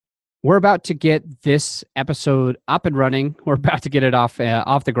We're about to get this episode up and running. We're about to get it off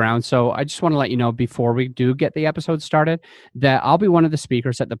the ground. So I just want to let you know before we do get the episode started that I'll be one of the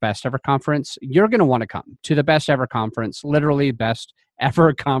speakers at the Best Ever Conference. You're going to want to come to the Best Ever Conference, literally best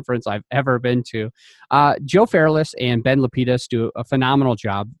ever conference I've ever been to. Joe Fairless and Ben Lapidus do a phenomenal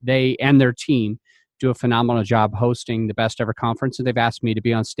job. They and their team do a phenomenal job hosting the Best Ever Conference, and they've asked me to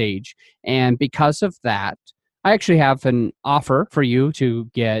be on stage. And because of that, I actually have an offer for you to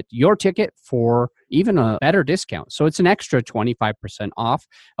get your ticket for even a better discount. So it's an extra 25% off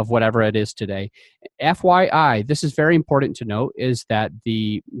of whatever it is today. FYI, this is very important to note, is that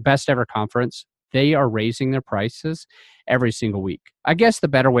the Best Ever Conference, they are raising their prices every single week. I guess the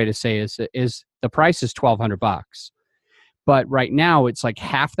better way to say is the price is $1,200. But right now it's like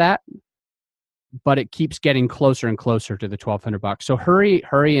half that, but it keeps getting closer and closer to the $1,200. So hurry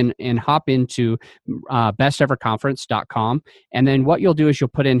and hop into besteverconference.com. And then what you'll do is you'll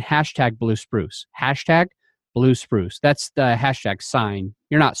put in hashtag Blue Spruce. Hashtag Blue Spruce. That's the hashtag sign.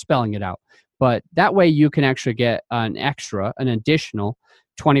 You're not spelling it out. But that way you can actually get an additional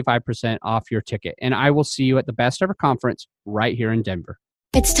 25% off your ticket. And I will see you at the Best Ever Conference right here in Denver.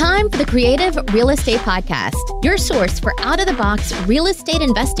 It's time for the Creative Real Estate Podcast, your source for out-of-the-box real estate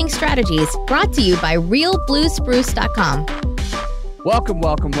investing strategies, brought to you by realbluespruce.com. Welcome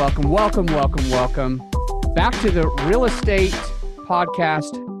back to the Real Estate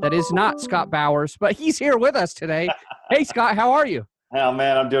Podcast that is not Scott Bowers, but he's here with us today. Hey, Scott, how are you? Oh,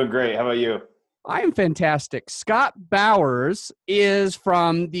 man, I'm doing great. How about you? I am fantastic. Scott Bowers is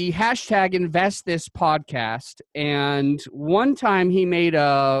from the hashtag Invest This podcast. And one time he made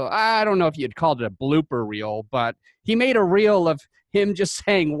I don't know if you'd called it a blooper reel, but he made a reel of him just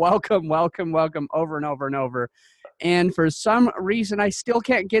saying, welcome, welcome, welcome over and over and over. And for some reason, I still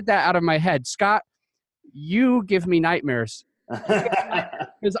can't get that out of my head. Scott, you give me nightmares.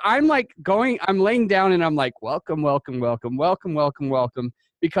 Because I'm laying down and I'm like, welcome, welcome, welcome, welcome, welcome, welcome.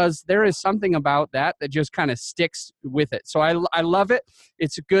 Because there is something about that just kind of sticks with it. So I love it.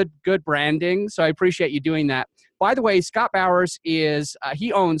 It's good branding. So I appreciate you doing that. By the way, Scott Bowers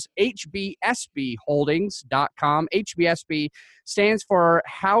he owns HBSBholdings.com. HBSB stands for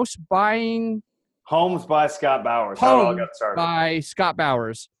House Buying. Homes by Scott Bowers. How it all got started. By Scott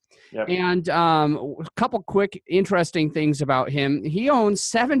Bowers. Yep. And a couple quick interesting things about him. He owns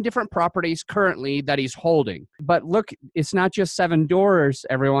 7 different properties currently that he's holding. But look, it's not just 7 doors,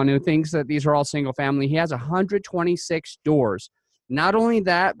 everyone who thinks that these are all single family. He has 126 doors. Not only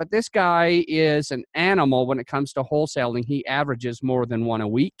that, but this guy is an animal when it comes to wholesaling. He averages more than 1 a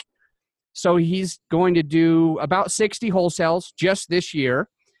week. So he's going to do about 60 wholesales just this year.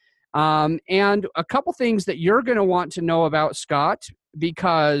 And a couple things that you're going to want to know about Scott,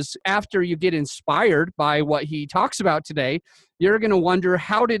 because after you get inspired by what he talks about today, you're going to wonder,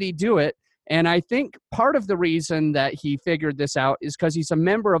 how did he do it? And I think part of the reason that he figured this out is because he's a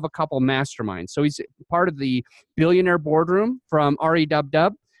member of a couple masterminds. So he's part of the Billionaire Boardroom from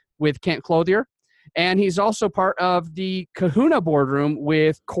REWW with Kent Clothier. And he's also part of the Kahuna Boardroom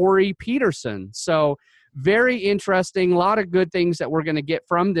with Corey Peterson. So very interesting. A lot of good things that we're going to get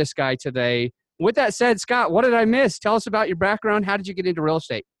from this guy today. With that said, Scott, what did I miss? Tell us about your background. How did you get into real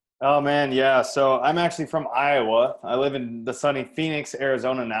estate? Oh, man, yeah. So I'm actually from Iowa. I live in the sunny Phoenix,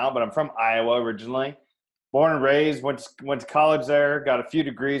 Arizona now, but I'm from Iowa originally. Born and raised, went to college there, got a few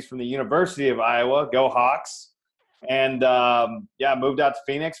degrees from the University of Iowa. Go Hawks. And, moved out to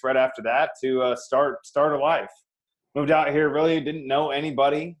Phoenix right after that to start a life. Moved out here, really didn't know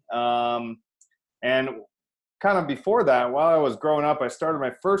anybody. And kind of before that, while I was growing up, I started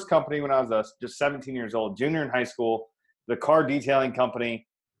my first company when I was just 17 years old, junior in high school, the car detailing company.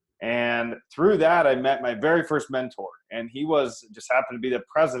 And through that, I met my very first mentor. And he just happened to be the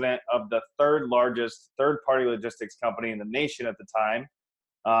president of the 3rd largest third-party logistics company in the nation at the time.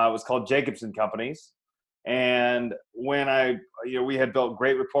 It was called Jacobson Companies. And when we had built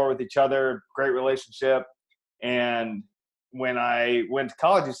great rapport with each other, great relationship. And when I went to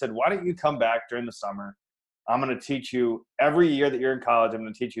college, he said, why don't you come back during the summer? I'm going to teach you every year that you're in college. I'm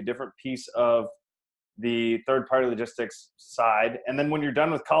going to teach you a different piece of the third-party logistics side. And then when you're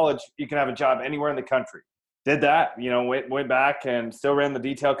done with college, you can have a job anywhere in the country. Did that, went back and still ran the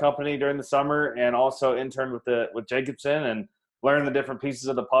detail company during the summer and also interned with Jacobson and learned the different pieces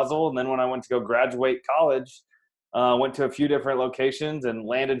of the puzzle. And then when I went to go graduate college, went to a few different locations and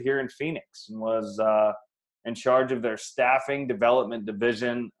landed here in Phoenix and was in charge of their staffing development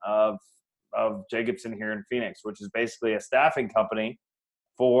division of Jacobson here in Phoenix, which is basically a staffing company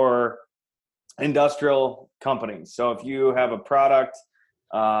for industrial companies. So if you have a product,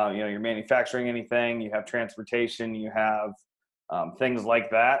 you're manufacturing anything, you have transportation, you have things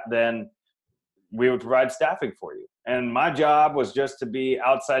like that, then we would provide staffing for you. And my job was just to be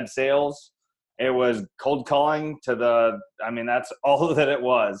outside sales. It was cold calling that's all that it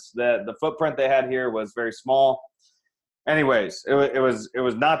was. The footprint they had here was very small. Anyways, it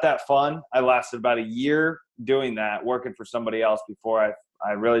was not that fun. I lasted about a year doing that, working for somebody else before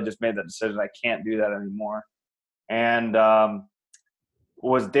I really just made that decision. I can't do that anymore. And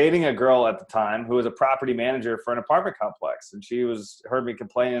was dating a girl at the time who was a property manager for an apartment complex. And she heard me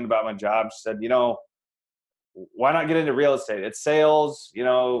complaining about my job. She said, why not get into real estate? It's sales,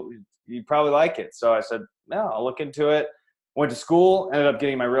 you probably like it. So I said, no, I'll look into it. Went to school, ended up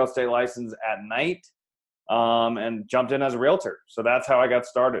getting my real estate license at night, and jumped in as a realtor. So that's how I got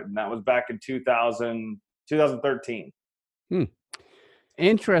started. And that was back in 2013.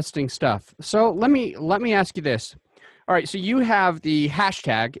 Interesting stuff. So let me ask you this. All right. So you have the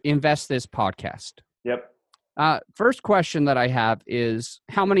hashtag #InvestThisPodcast. Yep. First question that I have is,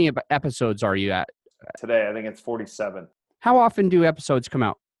 how many episodes are you at? Today, I think it's 47. How often do episodes come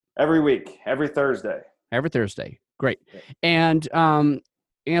out? Every week, every Thursday. Every Thursday. Great. Yeah.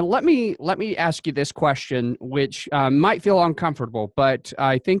 And let me ask you this question, which might feel uncomfortable, but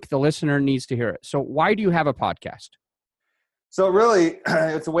I think the listener needs to hear it. So why do you have a podcast? So really,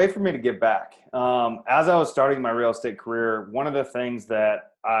 it's a way for me to give back. As I was starting my real estate career, one of the things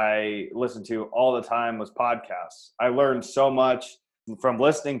that I listened to all the time was podcasts. I learned so much from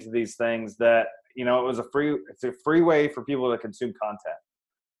listening to these things that, it's a free way for people to consume content.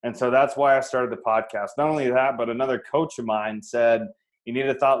 And so that's why I started the podcast. Not only that, but another coach of mine said, you need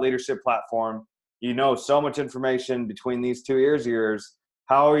a thought leadership platform. So much information between these two ears of yours.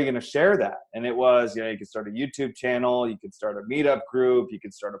 How are you going to share that? And it was, you could start a YouTube channel, you could start a meetup group, you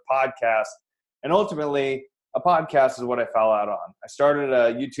could start a podcast. And ultimately, a podcast is what I fell out on. I started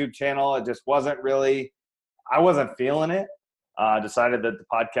a YouTube channel. It just I wasn't feeling it. Decided that the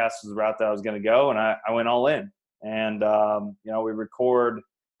podcast was the route that I was going to go, and I went all in. And, we record.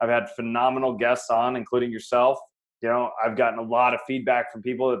 I've had phenomenal guests on, including yourself. I've gotten a lot of feedback from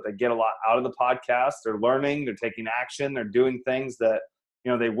people that they get a lot out of the podcast. They're learning, they're taking action, they're doing things that,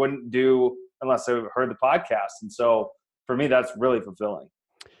 they wouldn't do unless they heard the podcast. And so for me, that's really fulfilling.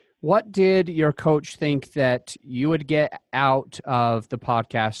 What did your coach think that you would get out of the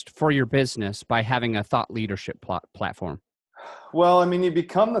podcast for your business by having a thought leadership platform? Well, you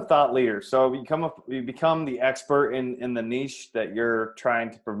become the thought leader. So you become the expert in the niche that you're trying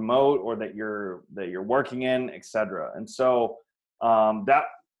to promote or that you're working in, et cetera. And so that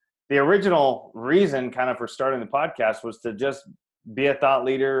the original reason kind of for starting the podcast was to just be a thought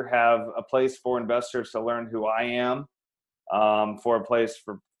leader, have a place for investors to learn who I am, for a place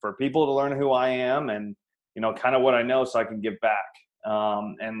for people to learn who I am and, kind of what I know so I can give back.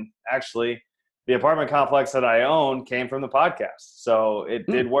 And actually, the apartment complex that I own came from the podcast. So it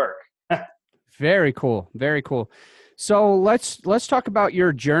did work. Very cool. Very cool. So let's talk about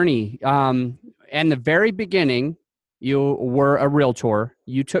your journey. And the very beginning, you were a realtor.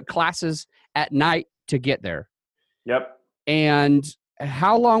 You took classes at night to get there. Yep. And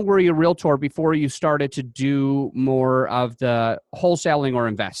how long were you a realtor before you started to do more of the wholesaling or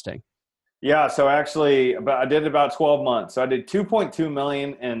investing? Yeah, so actually, I did about 12 months. So I did $2.2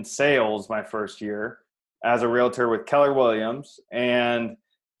 million in sales my first year as a realtor with Keller Williams, and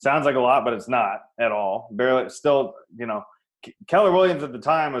sounds like a lot, but it's not at all. Barely, still, Keller Williams at the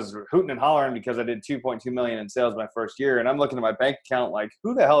time was hooting and hollering because I did $2.2 million in sales my first year, and I'm looking at my bank account like,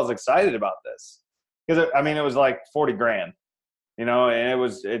 who the hell is excited about this? Because it was like 40 grand, and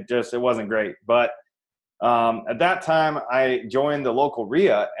it wasn't great, but. At that time, I joined the local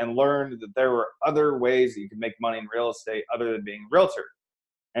RIA and learned that there were other ways that you could make money in real estate other than being a realtor.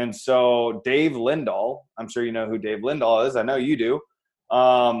 And so Dave Lindahl, I'm sure you know who Dave Lindahl is. I know you do.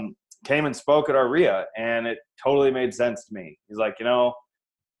 Came and spoke at our RIA, and it totally made sense to me. He's like,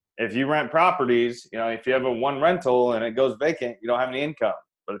 if you rent properties, if you have a one rental and it goes vacant, you don't have any income.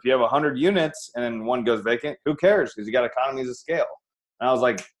 But if you have 100 units and one goes vacant, who cares? Because you got economies of scale. And I was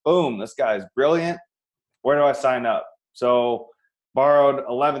like, boom, this guy is brilliant. Where do I sign up? So borrowed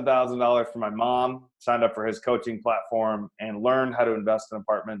 $11,000 from my mom, signed up for his coaching platform, and learned how to invest in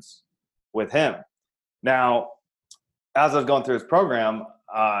apartments with him. Now, as I was going through his program,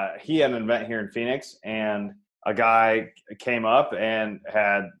 he had an event here in Phoenix, and a guy came up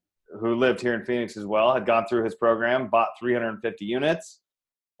who lived here in Phoenix as well, had gone through his program, bought 350 units.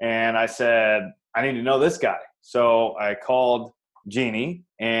 And I said, I need to know this guy. So I called Jeannie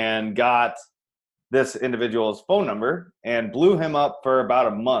and got this individual's phone number and blew him up for about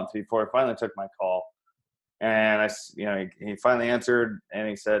a month before I finally took my call. And he finally answered, and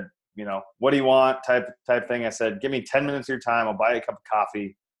he said, what do you want type thing. I said, give me 10 minutes of your time. I'll buy you a cup of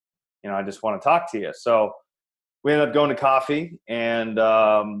coffee. I just want to talk to you. So we ended up going to coffee and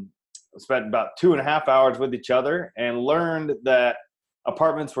spent about 2.5 hours with each other and learned that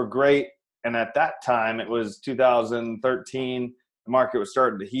apartments were great. And at that time, it was 2013. The market was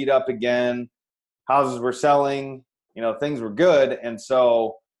starting to heat up again. Houses were selling, things were good. And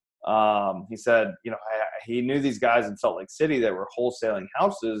so he said, he knew these guys in Salt Lake City that were wholesaling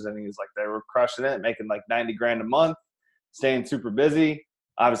houses. And he was like, they were crushing it, making like $90,000 a month, staying super busy.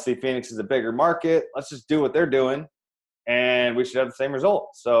 Obviously, Phoenix is a bigger market. Let's just do what they're doing, and we should have the same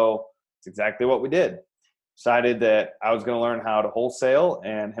results. So it's exactly what we did. Decided that I was going to learn how to wholesale,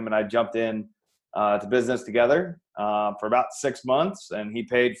 and him and I jumped in to business together for about 6 months, and he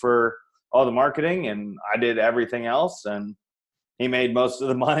paid for all the marketing, and I did everything else, and he made most of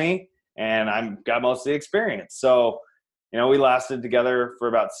the money, and I got most of the experience. So, we lasted together for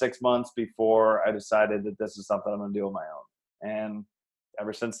about 6 months before I decided that this is something I'm going to do on my own. And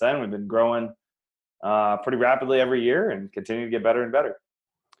ever since then, we've been growing pretty rapidly every year and continue to get better and better.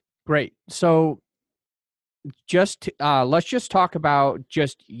 Great. So let's just talk about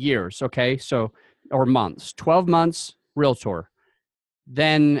just years, okay? So, or months. 12 months, realtor.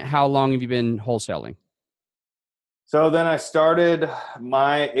 Then how long have you been wholesaling? So then I started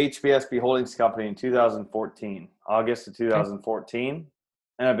my HBSB Holdings company in 2014, August of 2014, okay.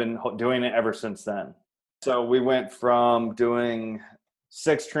 And I've been doing it ever since then. So we went from doing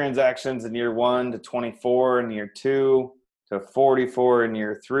 6 transactions in year 1 to 24 in year 2 to 44 in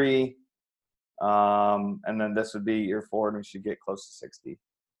year 3. And then this would be year 4, and we should get close to 60.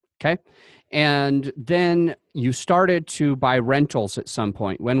 Okay. And then you started to buy rentals at some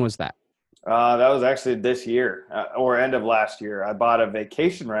point. When was that? That was actually this year or end of last year. I bought a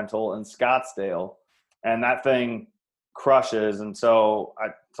vacation rental in Scottsdale, and that thing crushes. And so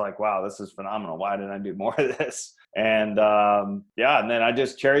it's like, wow, this is phenomenal. Why didn't I do more of this? And and then I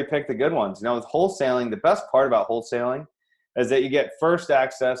just cherry picked the good ones. With wholesaling, the best part about wholesaling is that you get first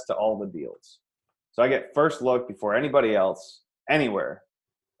access to all the deals. So I get first look before anybody else anywhere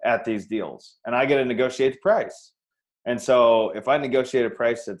at these deals, and I get to negotiate the price. And so if I negotiate a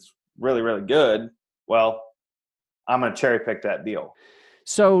price that's really, really good, well, I'm going to cherry pick that deal.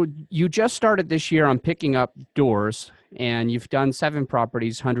 So you just started this year on picking up doors, and you've done 7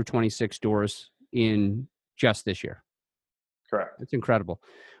 properties, 126 doors in just this year. Correct. That's incredible.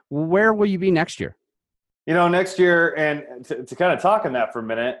 Where will you be next year? Next year, and to kind of talk on that for a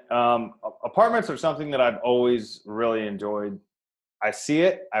minute, apartments are something that I've always really enjoyed. I see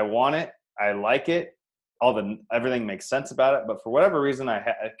it, I want it, I like it. Everything makes sense about it, but for whatever reason, I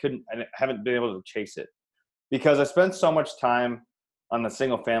haven't been able to chase it because I spent so much time on the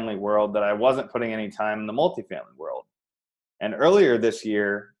single family world that I wasn't putting any time in the multifamily world. And earlier this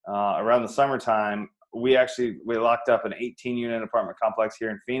year, around the summertime, we locked up an 18-unit apartment complex here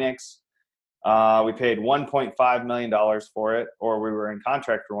in Phoenix. We paid $1.5 million for it, or we were in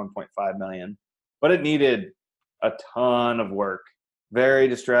contract for $1.5 million, but it needed a ton of work. Very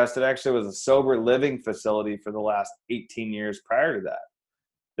distressed. It actually was a sober living facility for the last 18 years prior to that.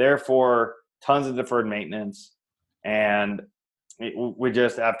 Therefore, tons of deferred maintenance. And we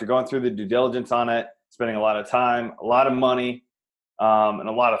just, after going through the due diligence on it, spending a lot of time, a lot of money, and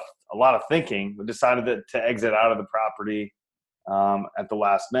a lot of thinking, we decided to exit out of the property at the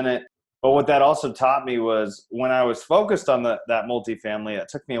last minute. But what that also taught me was when I was focused on that multifamily, it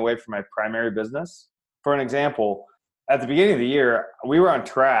took me away from my primary business. For an example, at the beginning of the year, we were on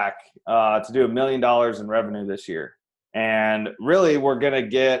track to do $1 million in revenue this year. And really, we're going to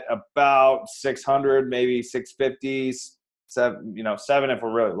get about 600, maybe 650, 7 if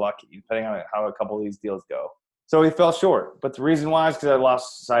we're really lucky, depending on how a couple of these deals go. So we fell short. But the reason why is because I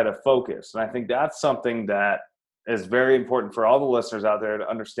lost sight of focus. And I think that's something that is very important for all the listeners out there to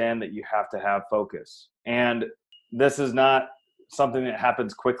understand, that you have to have focus. And this is not something that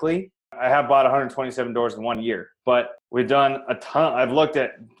happens quickly. I have bought 127 doors in 1 year, but we've done a ton. I've looked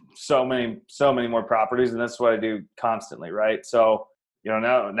at so many more properties, and that's what I do constantly, right? So,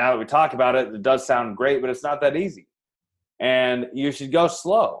 now that we talk about it, it does sound great, but it's not that easy. And you should go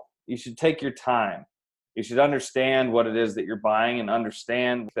slow. You should take your time. You should understand what it is that you're buying, and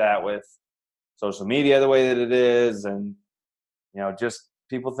understand that with social media the way that it is, and just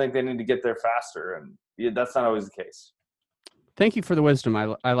people think they need to get there faster, and that's not always the case. Thank you for the wisdom.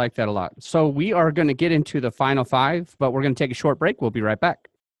 I like that a lot. So we are going to get into the final 5, but we're going to take a short break. We'll be right back.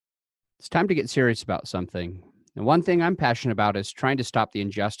 It's time to get serious about something. And one thing I'm passionate about is trying to stop the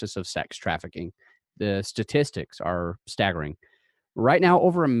injustice of sex trafficking. The statistics are staggering. Right now,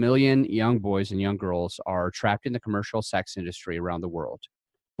 over 1 million young boys and young girls are trapped in the commercial sex industry around the world.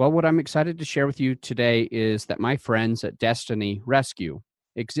 Well, what I'm excited to share with you today is that my friends at Destiny Rescue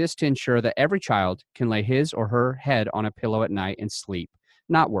exist to ensure that every child can lay his or her head on a pillow at night and sleep,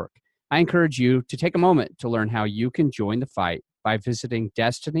 not work. I encourage you to take a moment to learn how you can join the fight by visiting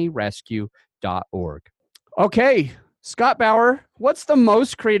destinyrescue.org. Okay, Scott Bauer, what's the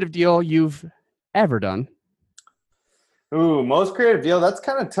most creative deal you've ever done? Ooh, most creative deal. That's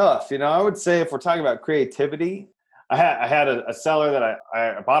kind of tough. I would say if we're talking about creativity, I had a seller that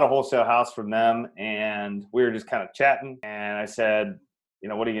I bought a wholesale house from them, and we were just kind of chatting. And I said,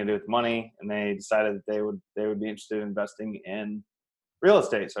 what are you gonna do with the money? And they decided that they would be interested in investing in real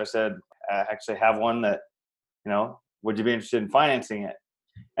estate. So I said, I actually have one that, would you be interested in financing it?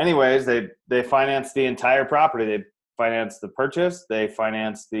 Anyways, they financed the entire property. They financed the purchase. They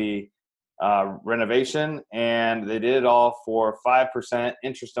financed the renovation, and they did it all for 5%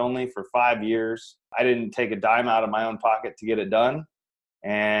 interest only for 5 years. I didn't take a dime out of my own pocket to get it done,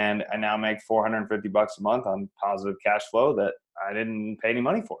 and I now make $450 a month on positive cash flow that I didn't pay any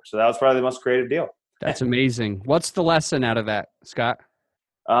money for. So that was probably the most creative deal. That's amazing. What's the lesson out of that, Scott?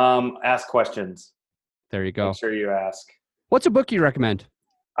 Ask questions. There you go. Make sure you ask. What's a book you recommend?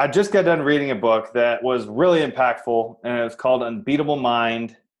 I just got done reading a book that was really impactful, and it was called Unbeatable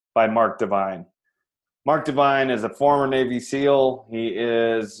Mind by Mark Divine. Mark Divine is a former Navy SEAL. He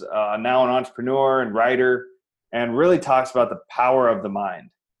is now an entrepreneur and writer, and really talks about the power of the mind.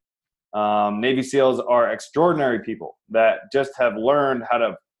 Navy SEALs are extraordinary people that just have learned how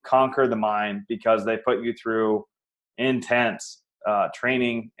to conquer the mind because they put you through intense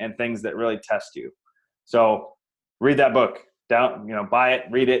training and things that really test you. So read that book. Buy it,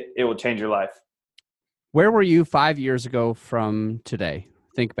 read it. It will change your life. Where were you 5 years ago from today?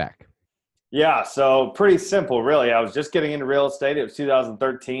 Think back. Yeah, so pretty simple, really. I was just getting into real estate. It was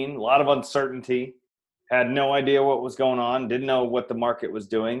 2013. A lot of uncertainty. Had no idea what was going on. Didn't know what the market was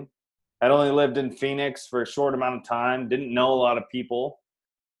doing. Had only lived in Phoenix for a short amount of time. Didn't know a lot of people.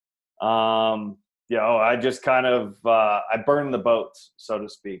 I just kind of I burned the boats, so to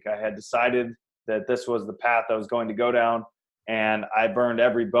speak. I had decided that this was the path I was going to go down, and I burned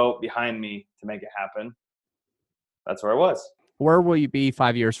every boat behind me to make it happen. That's where I was. Where will you be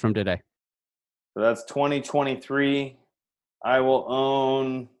 5 years from today? So that's 2023. I will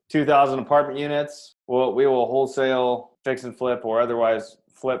own 2,000 apartment units. We will wholesale, fix and flip, or otherwise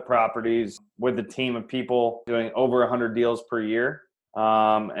flip properties with a team of people doing over 100 deals per year.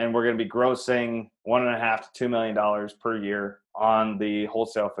 And we're going to be grossing $1.5 to $2 million per year on the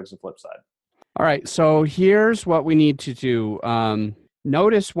wholesale fix and flip side. All right. So here's what we need to do.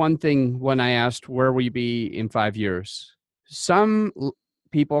 Notice one thing when I asked, where will you be in 5 years? Some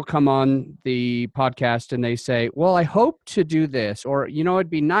people come on the podcast and they say, well, I hope to do this, or, it'd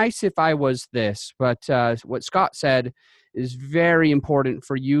be nice if I was this. But what Scott said is very important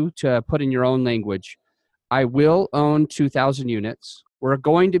for you to put in your own language. I will own 2,000 units. We're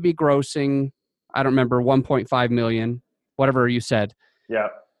going to be grossing, I don't remember, 1.5 million, whatever you said. Yeah.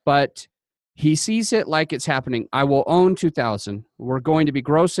 But he sees it like it's happening. I will own 2,000. We're going to be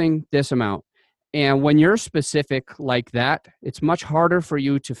grossing this amount. And when you're specific like that, it's much harder for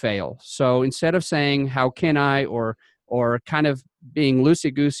you to fail. So instead of saying, how can I, or kind of being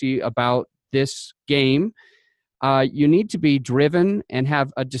loosey-goosey about this game, you need to be driven and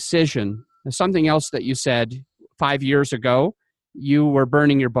have a decision. Something else that you said 5 years ago, you were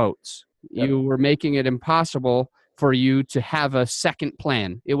burning your boats. Yep. You were making it impossible for you to have a second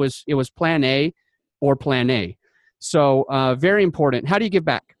plan. It was plan A or plan A. So very important. How do you give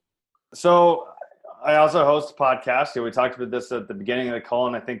back? So I also host a podcast. We talked about this at the beginning of the call,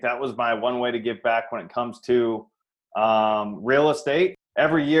 and I think that was my one way to give back when it comes to real estate.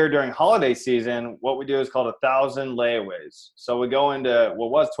 Every year during holiday season, what we do is called 1,000 layaways. So we go into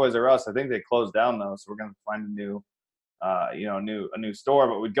what was Toys R Us. I think they closed down though, so we're going to find a new store.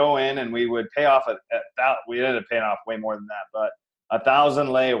 But we'd go in and we would pay off at that. We ended up paying off way more than that, but 1,000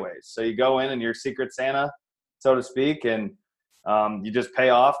 layaways. So you go in and you're Secret Santa, so to speak, and you just pay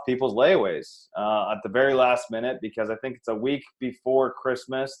off people's layaways at the very last minute, because I think it's a week before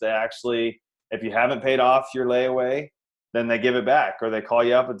Christmas. They actually, if you haven't paid off your layaway, then they give it back, or they call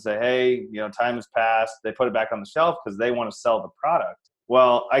you up and say, hey, time has passed. They put it back on the shelf because they want to sell the product.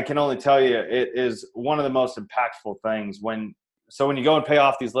 Well, I can only tell you it is one of the most impactful things when you go and pay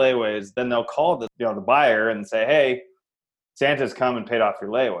off these layaways, then they'll call the buyer and say, hey, Santa's come and paid off your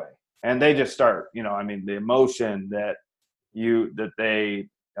layaway. And they just start, the emotion that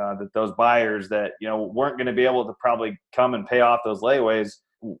those buyers that, weren't going to be able to probably come and pay off those layaways,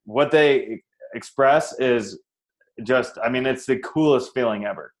 what they express is just, it's the coolest feeling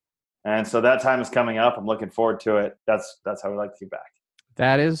ever. And so that time is coming up. I'm looking forward to it. That's how we like to give back.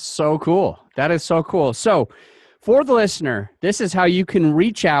 That is so cool. That is so cool. So for the listener, this is how you can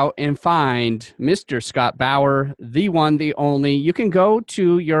reach out and find Mr. Scott Bauer, the one, the only. You can go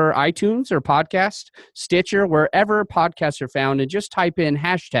to your iTunes or podcast, Stitcher, wherever podcasts are found, and just type in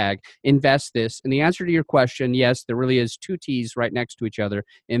hashtag invest this. And the answer to your question, yes, there really is 2 T's right next to each other.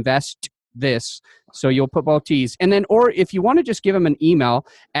 Invest this. So you'll put both T's. And then, or if you want to just give him an email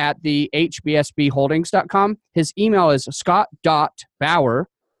at the hbsbholdings.com, his email is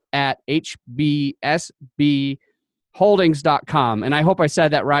scott.bauer@hbsbholdings.com. And I hope I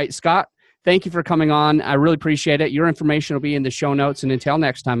said that right. Scott, thank you for coming on. I really appreciate it. Your information will be in the show notes. And until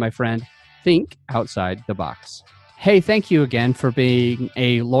next time, my friend, think outside the box. Hey, thank you again for being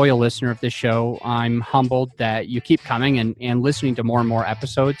a loyal listener of this show. I'm humbled that you keep coming and listening to more and more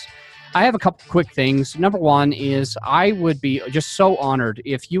episodes. I have a couple quick things. Number one is I would be just so honored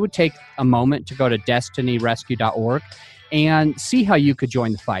if you would take a moment to go to destinyrescue.org and see how you could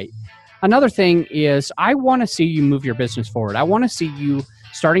join the fight. Another thing is I want to see you move your business forward. I want to see you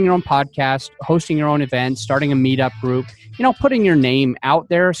starting your own podcast, hosting your own events, starting a meetup group, putting your name out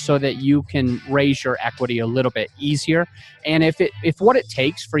there so that you can raise your equity a little bit easier. And if what it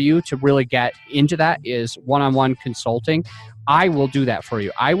takes for you to really get into that is one-on-one consulting, I will do that for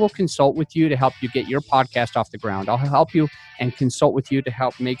you. I will consult with you to help you get your podcast off the ground. I'll help you and consult with you to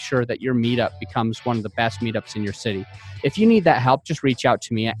help make sure that your meetup becomes one of the best meetups in your city. If you need that help, just reach out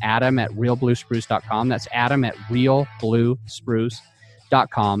to me at adam@realbluespruce.com. That's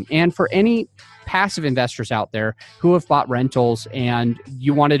adam@realbluespruce.com. And for any passive investors out there who have bought rentals and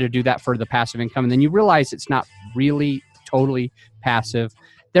you wanted to do that for the passive income, and then you realize it's not really totally passive,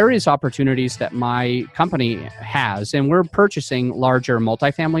 there is opportunities that my company has, and we're purchasing larger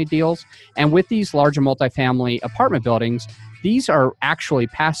multifamily deals. And with these larger multifamily apartment buildings, these are actually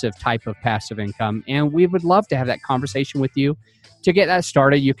passive type of passive income. And we would love to have that conversation with you. To get that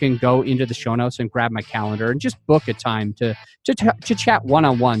started, you can go into the show notes and grab my calendar and just book a time to chat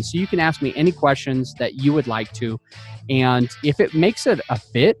one-on-one. So you can ask me any questions that you would like to. And if it makes it a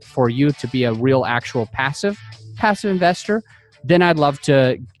fit for you to be a real actual passive investor, then I'd love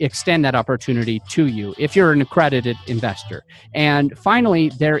to extend that opportunity to you if you're an accredited investor. And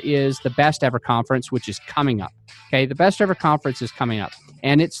finally, there is the Best Ever Conference, which is coming up. Okay, the Best Ever Conference is coming up,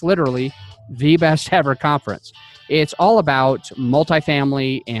 and it's literally the best ever conference. It's all about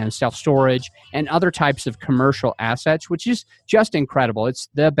multifamily and self-storage and other types of commercial assets, which is just incredible. It's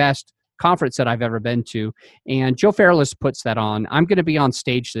the best conference that I've ever been to, and Joe Fairless puts that on. I'm going to be on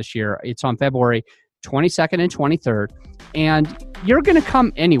stage this year. It's on February 22nd and 23rd, and you're going to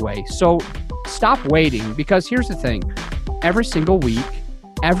come anyway. So stop waiting, because here's the thing. Every single week,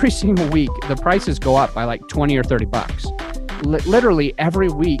 the prices go up by like 20 or 30 bucks. Literally every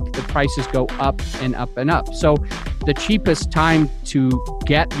week, the prices go up and up and up. So the cheapest time to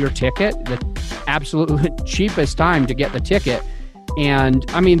get your ticket, the absolute cheapest time to get the ticket, and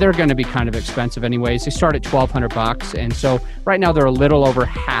I mean, they're going to be kind of expensive anyways. They start at $1,200. And so right now they're a little over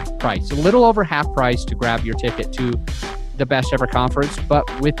half price to grab your ticket to the Best Ever Conference. But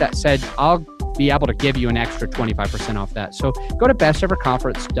with that said, I'll be able to give you an extra 25% off that. So go to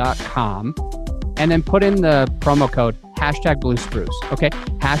besteverconference.com and then put in the promo code #BlueSpruce. Okay,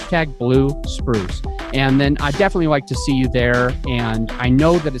 #BlueSpruce. And then I'd definitely like to see you there. And I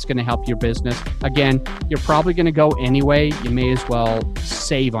know that it's going to help your business. Again, you're probably going to go anyway. You may as well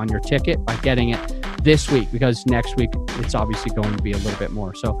save on your ticket by getting it this week, because next week it's obviously going to be a little bit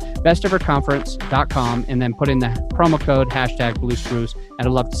more. So besteverconference.com, and then put in the promo code #BlueSpruce, and I'd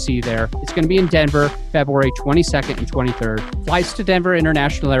love to see you there. It's going to be in Denver, February 22nd and 23rd. Flights to Denver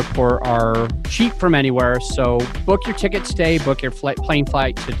International Airport are cheap from anywhere, so book your tickets today, book your plane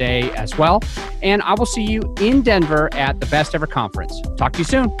flight today as well. And I will see you in Denver at the Best Ever Conference. Talk to you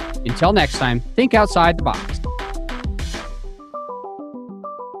soon. Until next time, think outside the box.